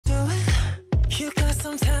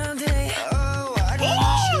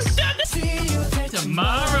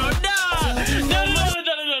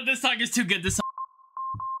is too good. This song.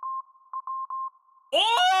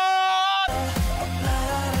 Oh!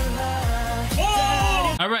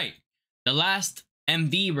 Oh! All right. The last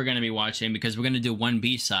MV we're gonna be watching, because we're gonna do one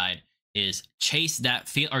B-side, is Chasing That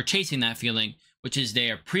Feeling, which is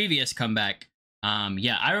their previous comeback.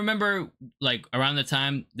 Yeah, I remember like around the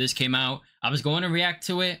time this came out, I was going to react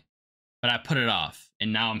to it, but I put it off,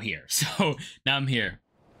 and now I'm here. So now I'm here.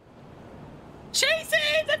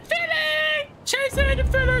 Chasing the feeling! Chasing the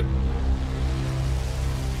feeling!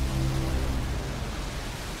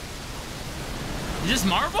 Is this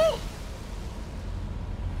Marvel?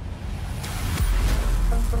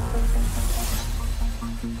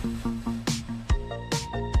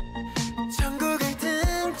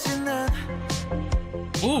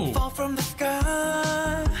 Ooh. Fall from the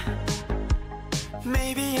sky.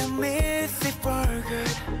 Maybe I miss it for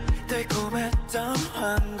good. 달콤했던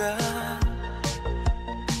환각.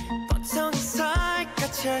 뻗쳐온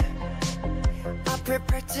살갗에 앞을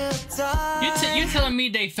펼쳐. You telling me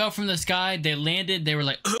they fell from the sky, they landed, they were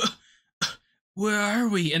like, where are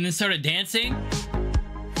we? And then started dancing?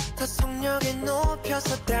 더 속력에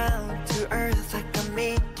높여서 down to earth like a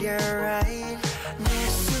meteorite. 내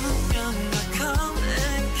수면과 come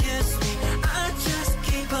and kiss me. I just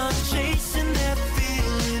keep on chasing that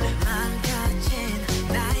feeling. 망가진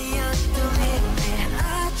나의 엉뚱이네.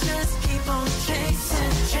 I just keep on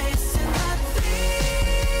chasing that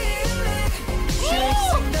feeling.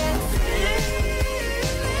 Chasing that feeling.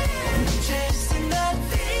 Chasing that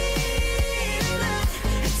feeling.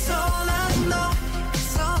 It's all I know.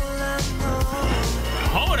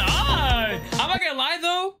 Hold on! I'm not gonna lie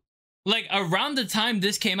though, like around the time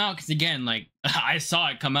this came out, because again, like I saw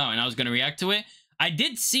it come out and I was gonna react to it, I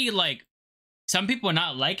did see like some people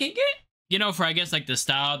not liking it, you know, for I guess like the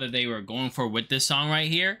style that they were going for with this song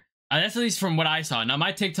right here. That's at least from what I saw. Now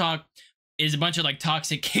my TikTok is a bunch of like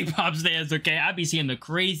toxic K-pop stans, okay? I be seeing the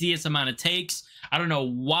craziest amount of takes. I don't know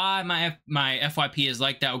why my FYP is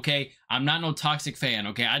like that, okay? I'm not no toxic fan,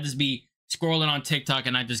 okay? I just be scrolling on TikTok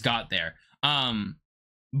and I just got there.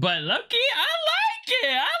 But lucky, I like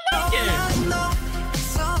it. I like it.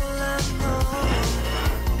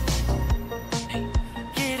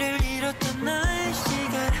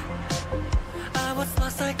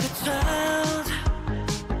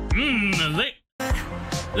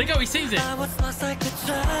 Look how he sings it.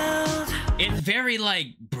 It's very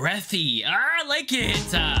like breathy. I like it.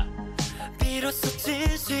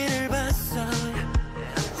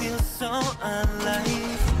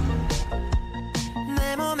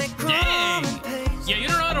 Dang! Yeah, you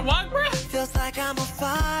don't know how to walk, bro? Feels like I'm on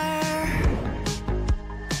fire.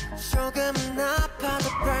 조금은 아파도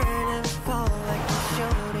burn and fall like a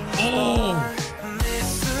shooting star.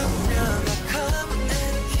 Come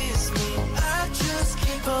and kiss me. I just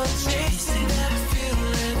keep on chasing that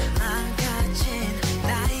feeling. 망가진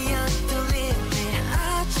나의 엉뚱이네.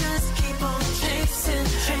 I just keep on chasing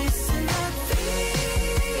that feeling.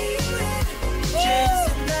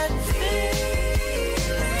 Chasing that feeling.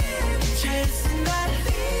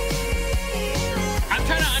 I'm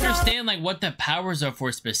trying to understand like what the powers are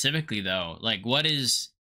for specifically though. Like what is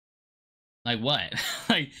like what?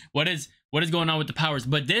 Like what is going on with the powers?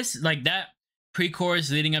 But this like that pre-chorus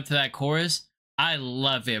leading up to that chorus, I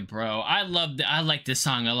love it, bro. I like this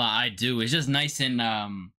song a lot. I do. It's just nice and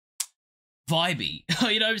vibey.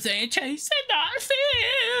 You know what I'm saying? Chasing that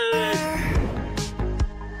feeling.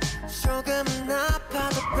 조금은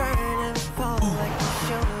아파도 burn and fall like a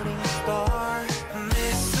shooting star.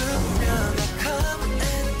 Come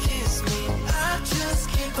and kiss me. I just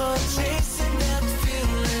keep on chasing that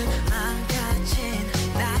feeling. 망가진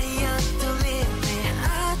나의 엉뚱이네.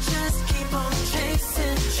 I just keep on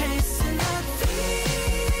chasing that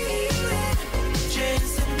feeling.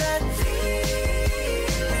 Chasing that feeling.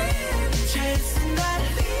 Chasing that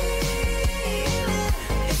feeling.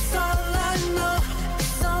 It's all I know.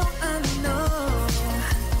 It's all I know.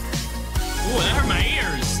 Ooh, that hurt my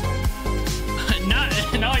ears.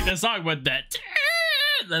 Not like the song, but that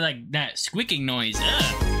like that squeaking noise.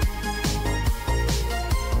 I'm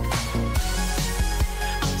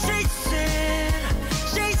chasing.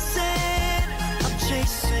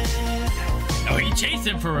 Oh, he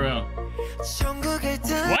chasing for real.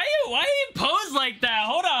 Why you pose like that?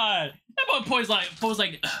 Hold on. That boy pose like why?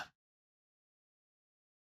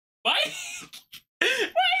 Why you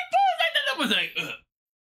pose like that? That was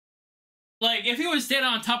like if he was standing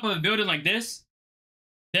on top of a building like this,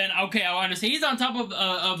 then okay, I understand. He's on top of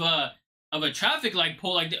a traffic light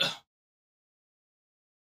pole like this.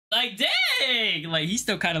 Like dang, like he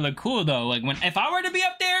still kind of look cool though. Like if I were to be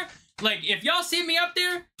up there, like if y'all see me up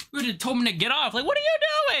there, you would have told me to get off. Like what are you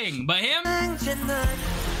doing? But him.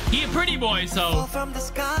 He a pretty boy, Fall so from the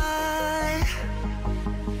sky,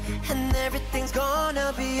 and everything's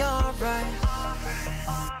gonna be alright.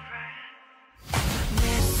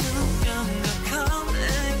 Come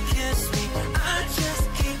and kiss me. I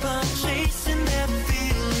just keep on chasing that feeling.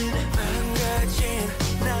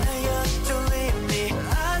 Now you're to leave me.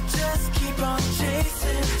 I just keep on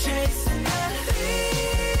chasing that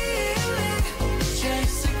feeling.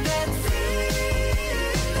 Chasing that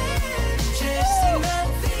feeling. Chasing that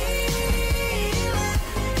feeling.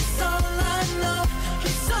 It's all I know.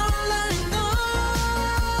 It's all I know.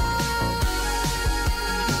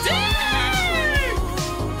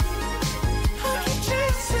 I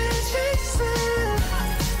keep chasing.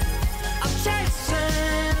 I'm chasing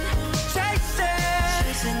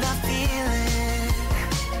that feeling.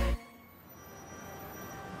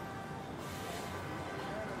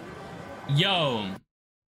 yo.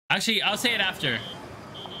 Actually, I'll say it after.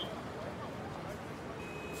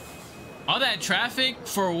 All that traffic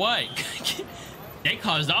for what? They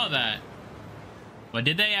caused all that. But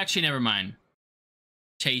did they? Actually, never mind.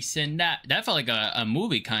 Chasing that. That felt like a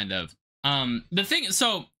movie, kind of. The thing,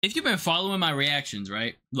 so if you've been following my reactions,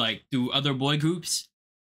 right, like through other boy groups,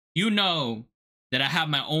 you know that I have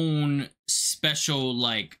my own special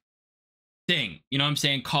like thing, you know what I'm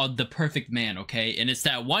saying, called the perfect man, okay? And it's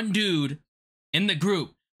that one dude in the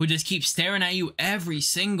group who just keeps staring at you every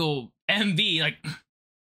single MV,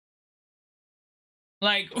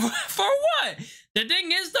 like for what? The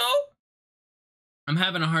thing is though, I'm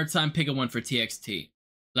having a hard time picking one for TXT.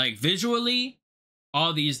 Like visually,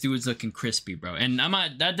 all these dudes looking crispy, bro. And I'm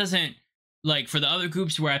not, that doesn't, like, for the other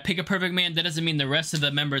groups where I pick a perfect man, that doesn't mean the rest of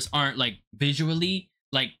the members aren't, like, visually,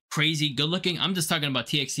 like, crazy good looking. I'm just talking about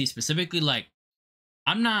TXT specifically. Like,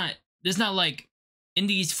 I'm not, there's not, like, in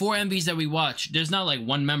these 4 MVs that we watch, there's not, like,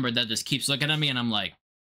 one member that just keeps looking at me and I'm like,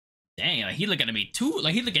 dang, like, he looking at me too,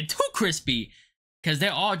 like, he looking too crispy. Because they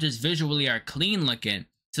all just visually are clean looking.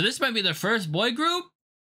 So this might be the first boy group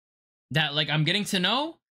that, like, I'm getting to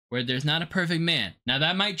know where there's not a perfect man. Now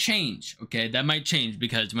that might change, okay? That might change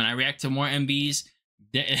because when I react to more MVs,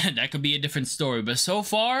 that could be a different story. But so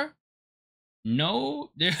far,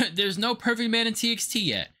 no, there's no perfect man in TXT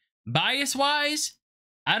yet. Bias-wise,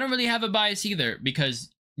 I don't really have a bias either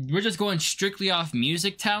because we're just going strictly off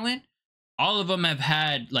music talent. All of them have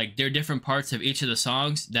had like their different parts of each of the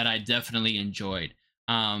songs that I definitely enjoyed.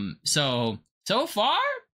 So far,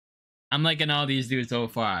 I'm liking all these dudes so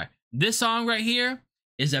far. This song right here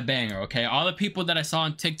is a banger, okay? All the people that I saw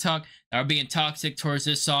on TikTok that are being toxic towards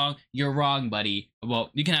this song, you're wrong, buddy.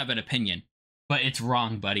 Well, you can have an opinion, but it's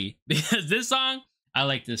wrong, buddy. Because this song, I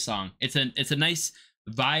like this song. It's a nice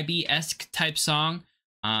vibey-esque type song,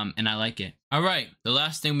 and I like it. All right, the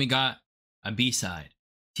last thing we got, a B-side.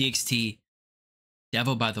 TXT,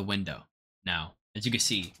 Devil by the Window. Now, as you can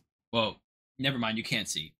see, well, never mind, you can't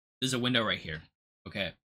see. There's a window right here,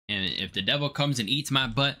 okay? And if the devil comes and eats my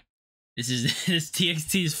butt, this is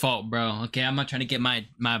TXT's fault, bro. Okay, I'm not trying to get my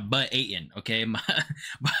butt eaten. Okay,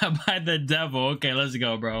 by the devil. Okay, let's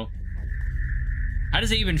go, bro. How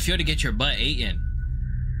does it even feel to get your butt eaten,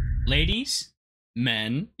 ladies,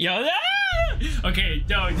 men? Yo, okay,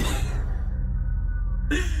 no,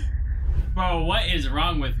 bro. What is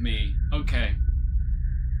wrong with me? Okay,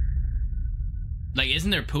 like,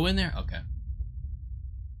 isn't there poo in there? Okay.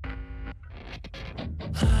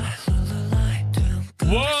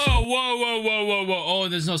 Whoa. Oh,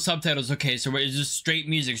 there's no subtitles. Okay, so it's just straight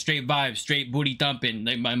music, straight vibes, straight booty thumping,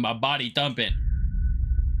 like my body thumping.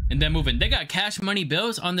 And then moving. They got Cash Money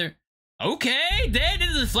bills on their... Okay,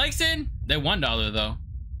 this is flexing. They're $1 though.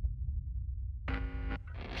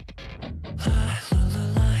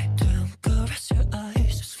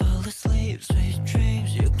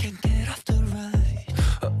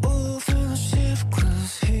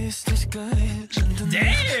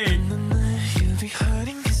 Dang!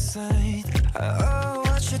 Oh,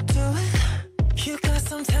 what you doing? You got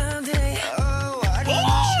some time today. Oh, I don't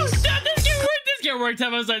Oh, shit, this get worked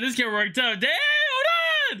out. I was like, this get worked out. Damn,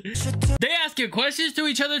 hold on. They asking questions to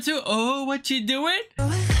each other too. Oh, what you doing?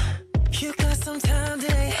 You got some time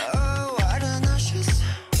today. Oh, I don't know. Just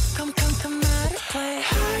come out and play.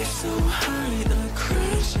 High, so high, the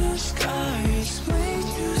Christmas sky is way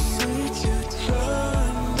too sweet to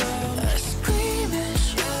turn down. I scream and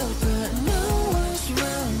shout, but no one's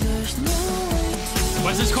around. There's no way to.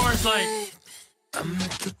 What's this chorus like? I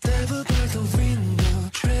met the devil by the window,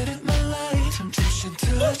 treaded my life. I'm pushing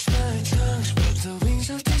to touch my tongue, spread the wings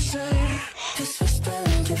of desire. This was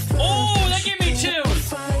spelling your friend. Oh, that gave me chills.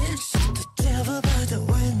 The devil by the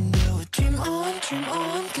window, dream on,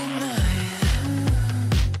 good night.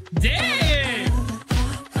 Dang!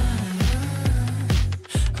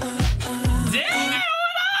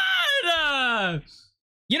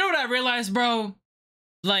 honest, bro,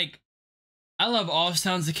 like, I love all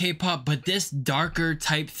sounds of K-pop, but this darker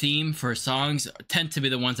type theme for songs tend to be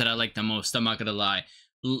the ones that I like the most. I'm not gonna lie.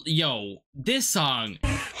 Yo, this song,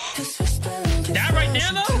 that right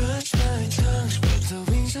there though.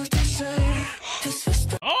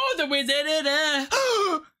 Oh, the way did it.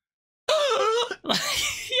 Like,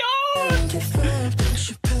 yo.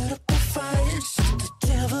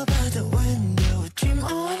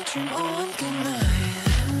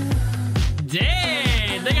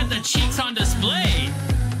 Dang, they got the cheeks on display.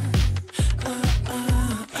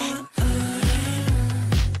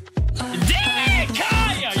 Dang,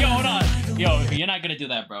 Kaya! Yo, hold on. Yo, you're not gonna do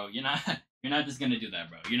that, bro. You're not just gonna do that,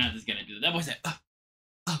 bro. You're not just gonna do that. That boy said,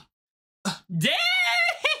 dang!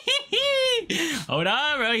 Hold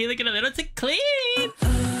on, bro. He's looking a little too clean.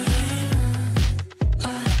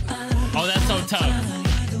 Oh, that's so tough.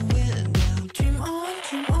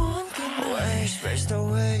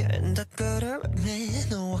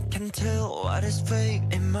 No one can tell what is fake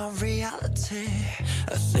in my reality.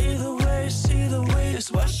 I see the way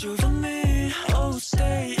is what you for me. Oh,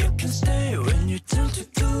 stay, you can stay when you tend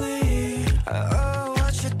to leave. Oh,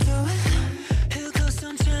 what you doing? Here goes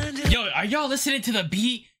sunshine. Yo, are y'all listening to the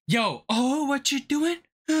beat? Yo, oh, what you doing?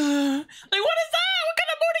 Like, what is that? What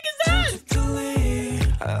kind of morning is that?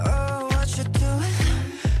 Oh, what you doing?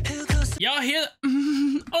 Here goes. Y'all hear?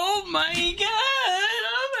 Oh my god!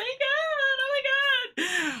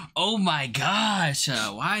 Oh my gosh!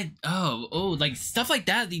 Why? Oh, like stuff like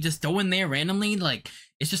that. You just throw in there randomly. Like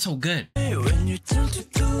it's just so good. When you tend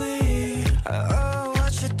to leave. Oh,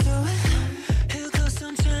 what you doing? Here goes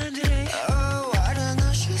sunshine today. Oh, I don't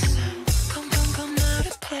know. She's come out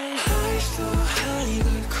of play.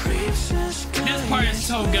 This part is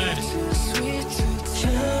so good.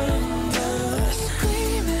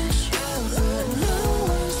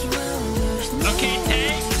 Okay,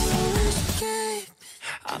 take.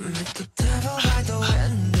 I met the devil by the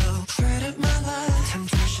window. Traded my life.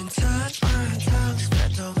 Temptation touch my tongue.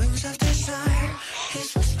 Spread the wings of desire.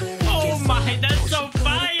 He's whispering. Oh my, that's so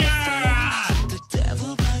fire! The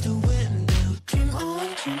devil by the window. Dream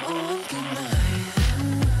on, good night.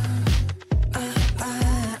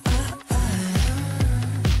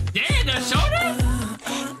 Dang, the shoulder?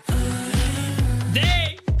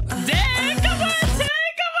 Dang, come on,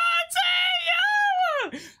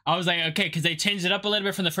 yo! I was like, okay, because they changed it up a little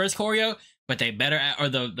bit from the first choreo, but they better, or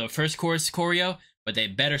the first chorus choreo, but they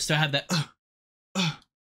better still have that,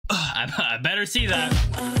 I better see that.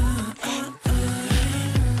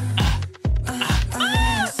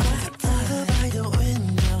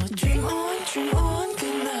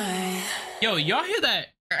 Yo, y'all hear that?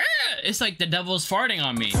 It's like the devil's farting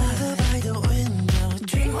on me.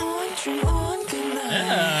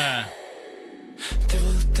 Yeah.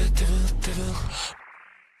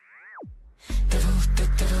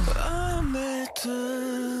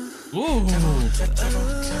 Ooh.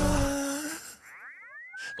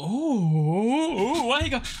 Ooh, why you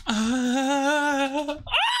go? Oh,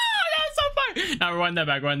 that's so fun. Now run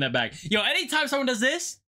that back. Yo, anytime someone does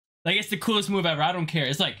this, like it's the coolest move ever. I don't care.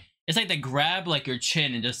 It's like they grab like your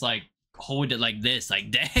chin and just like hold it like this. Like,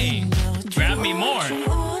 dang, grab me more.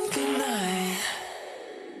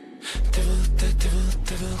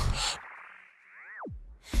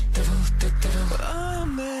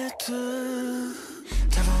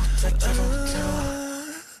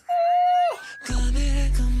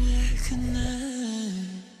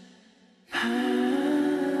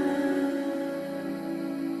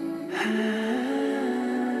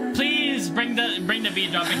 Please bring the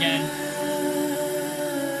beat drop again.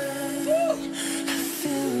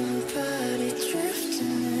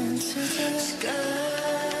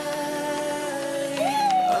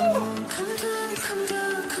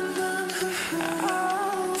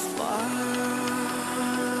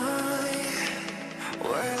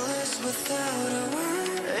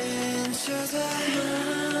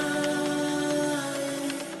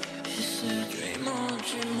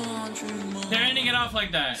 They're ending it off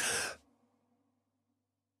like that.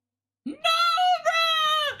 No,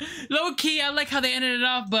 bro. Low key, I like how they ended it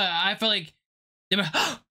off, but I feel like they were,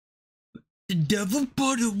 the devil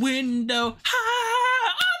by the window. Oh,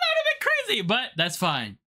 that would have been crazy, but that's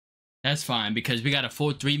fine. That's fine because we got a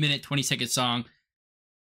full 3-minute, 20-second song.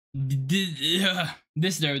 This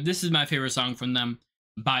is my favorite song from them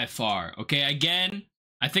by far. Okay, again,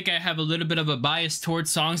 I think I have a little bit of a bias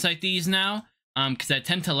towards songs like these now, because I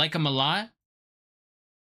tend to like them a lot.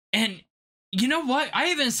 And you know what?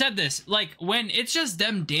 I even said this, like when it's just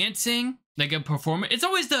them dancing, like a performance, it's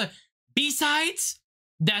always the B-sides.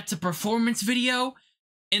 That's a performance video.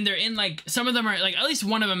 and they're in like, some of them are like, at least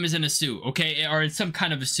one of them is in a suit, okay, or in some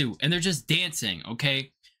kind of a suit, and they're just dancing,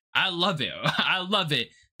 okay. I love it. I love it.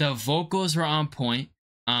 The vocals were on point.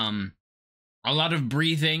 A lot of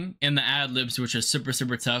breathing in the ad-libs, which are super,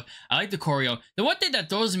 super tough. I like the choreo. The one thing that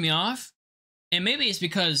throws me off, and maybe it's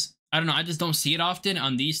because, I don't know, I just don't see it often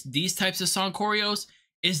on these types of song choreos,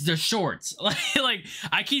 is the shorts. Like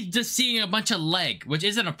I keep just seeing a bunch of leg, which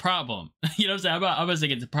isn't a problem. You know what I'm saying? I was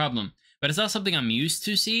thinking it's a problem. But it's not something I'm used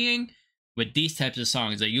to seeing with these types of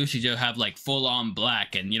songs. They usually just have like full-on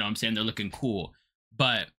black and, you know what I'm saying, they're looking cool.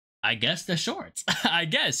 But I guess the shorts. I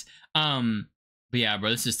guess. But yeah,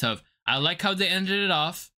 bro, this is tough. I like how they ended it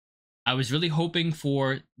off. I was really hoping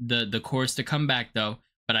for the chorus to come back though,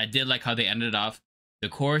 but I did like how they ended it off. The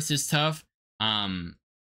chorus is tough.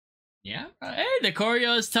 Yeah, hey, the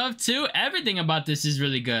choreo is tough too. Everything about this is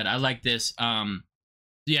really good. I like this.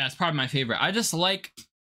 Yeah, it's probably my favorite. I just like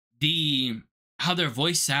how their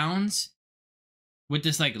voice sounds with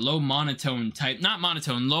this like low monotone type, not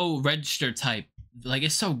monotone, low register type. Like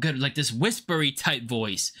it's so good. Like this whispery type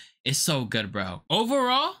voice is so good, bro.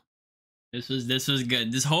 Overall, this was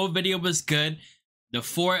good. This whole video was good. The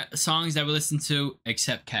 4 songs that we listened to,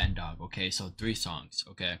 except Cat and Dog. Okay, so 3 songs.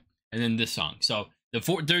 Okay, and then this song. So there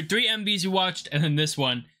are 3 MVs you watched, and then this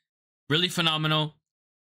one, really phenomenal.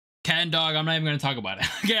 Cat and Dog, I'm not even gonna talk about it.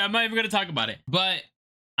 Okay, I'm not even gonna talk about it. But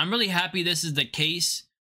I'm really happy this is the case.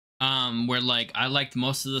 Where like I liked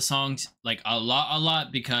most of the songs like a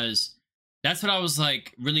lot, because that's what I was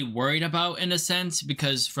like really worried about in a sense,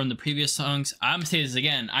 because from the previous songs, I'm saying this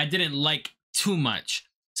again, I didn't like too much.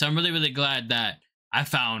 So I'm really glad that I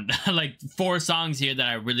found like 4 songs here that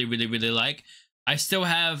I really like. I still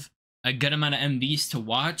have a good amount of MVs to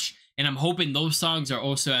watch, and I'm hoping those songs are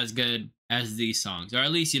also as good as these songs, or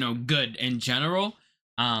at least, you know, good in general.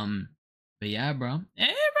 But yeah, bro. Hey,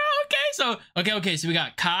 bro. Okay. So we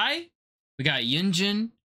got Kai, we got Yunjin,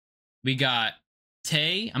 we got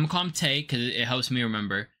Tae. I'm gonna call him Tae because it helps me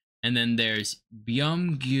remember. And then there's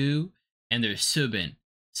Byung-gyu and there's Subin.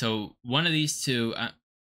 So one of these two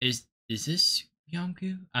is this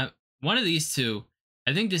Byung-gyu? One of these two.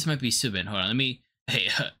 I think this might be Subin. Hold on. Let me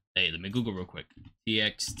let me Google real quick.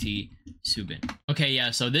 TXT Subin. Okay,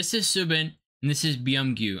 yeah. So this is Subin and this is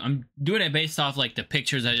Byung-gyu. I'm doing it based off like the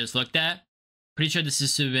pictures I just looked at. Pretty sure this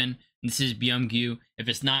is Subin and this is Byung-gyu. If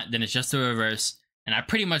it's not, then it's just the reverse. And I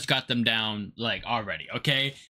pretty much got them down like already, okay?